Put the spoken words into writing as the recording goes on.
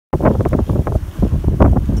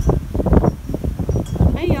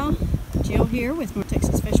here with more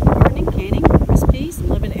Texas vegetable gardening, canning, recipes, a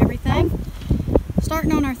little bit of everything.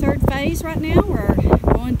 Starting on our third phase right now. We're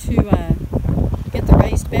going to get the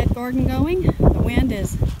raised bed garden going. The wind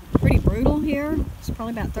is pretty brutal here. It's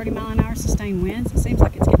probably about 30-mile-an-hour sustained winds. It seems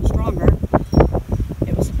like it's getting stronger.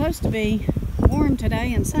 It was supposed to be warm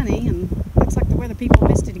today and sunny, and looks like the weather people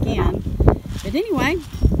missed it again. But anyway,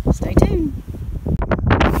 stay tuned.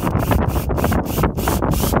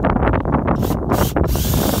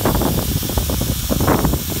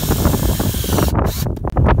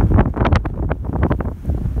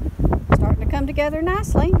 Starting to come together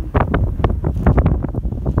nicely.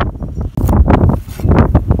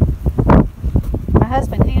 My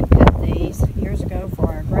husband hand cut these years ago for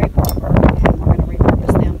our grape arbor, and we're going to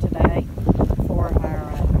repurpose them today for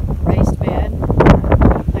our raised bed.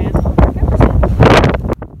 Plant all our peppers in.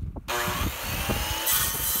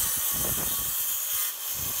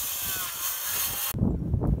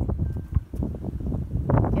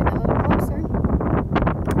 Getting a little closer.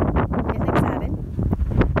 Getting excited.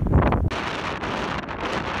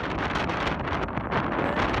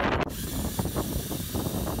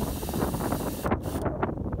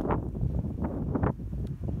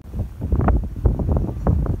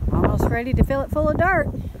 Almost ready to fill it full of dirt.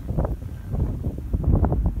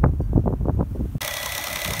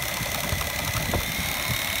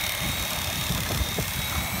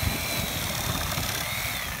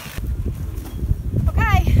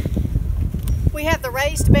 Okay, we have the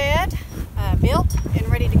raised bed built and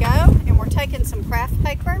ready to go, and we're taking some craft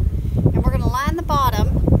paper and we're going to line the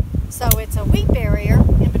bottom so it's a wheat barrier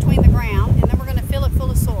in between the ground, and then we're going to fill it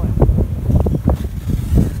full of soil.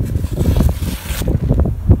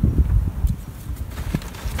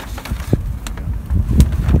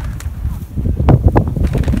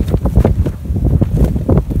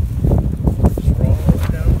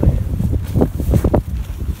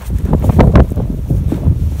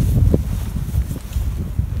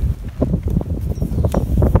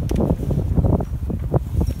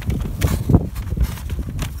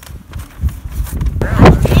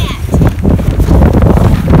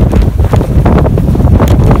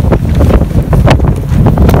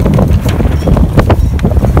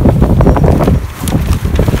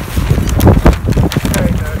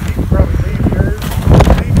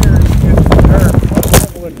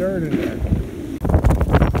 Dirt in there.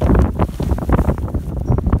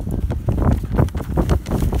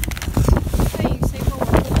 Okay, you see where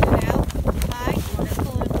we're pulling it out tight. We're going to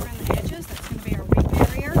pull it around the edges. That's going to be our wheat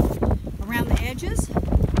barrier around the edges. And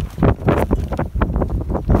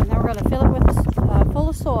then we're going to fill it with full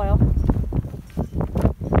of soil.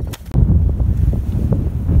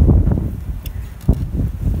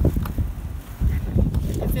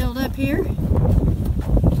 Getting it filled up here.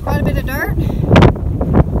 Quite a bit of dirt.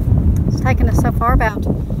 Taken us so far about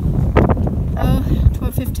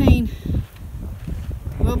 12, 15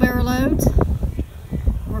 wheelbarrow loads.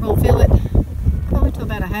 We're going to fill it probably to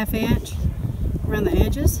about a ½ inch around the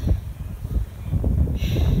edges.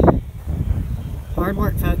 Hard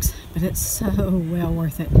work, folks, but it's so well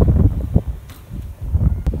worth it.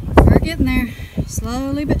 We're getting there,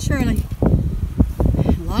 slowly but surely.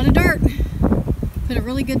 A lot of dirt. Put a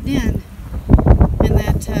really good dent in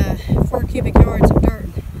that 4 cubic yards of dirt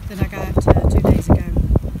that I got 2 days ago.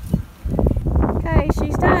 Okay,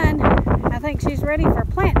 she's done. I think she's ready for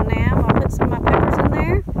planting now. I'll put some of my peppers in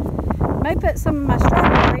there. May put some of my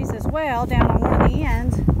strawberries as well down on one of the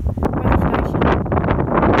ends.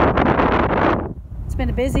 It's been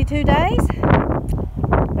a busy 2 days,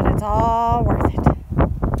 but it's all worth it.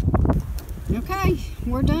 Okay,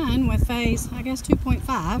 we're done with phase, I guess,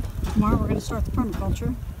 2.5. Tomorrow we're going to start the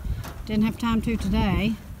permaculture. Didn't have time to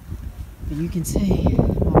today, but you can see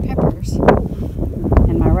my peppers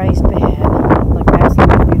in my raised bed look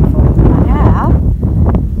absolutely beautiful. I have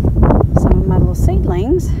some of my little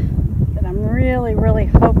seedlings that I'm really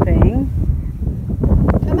hoping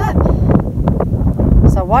come up.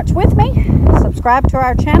 So watch with me, subscribe to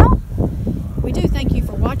our channel. We do thank you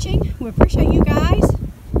for watching. We appreciate you guys.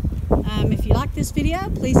 If you like this video,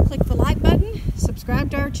 please click the like button,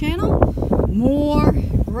 subscribe to our channel. More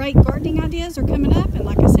great gardening ideas are coming up, and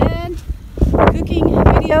like I said, cooking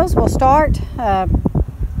videos will start around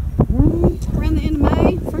the end of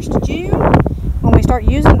May, 1st of June, when we start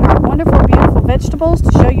using our wonderful, beautiful vegetables to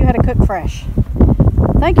show you how to cook fresh.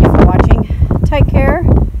 Thank you for watching. Take care.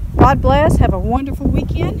 God bless. Have a wonderful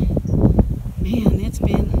weekend. Man, it's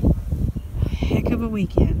been a heck of a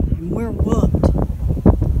weekend, and we're whooped.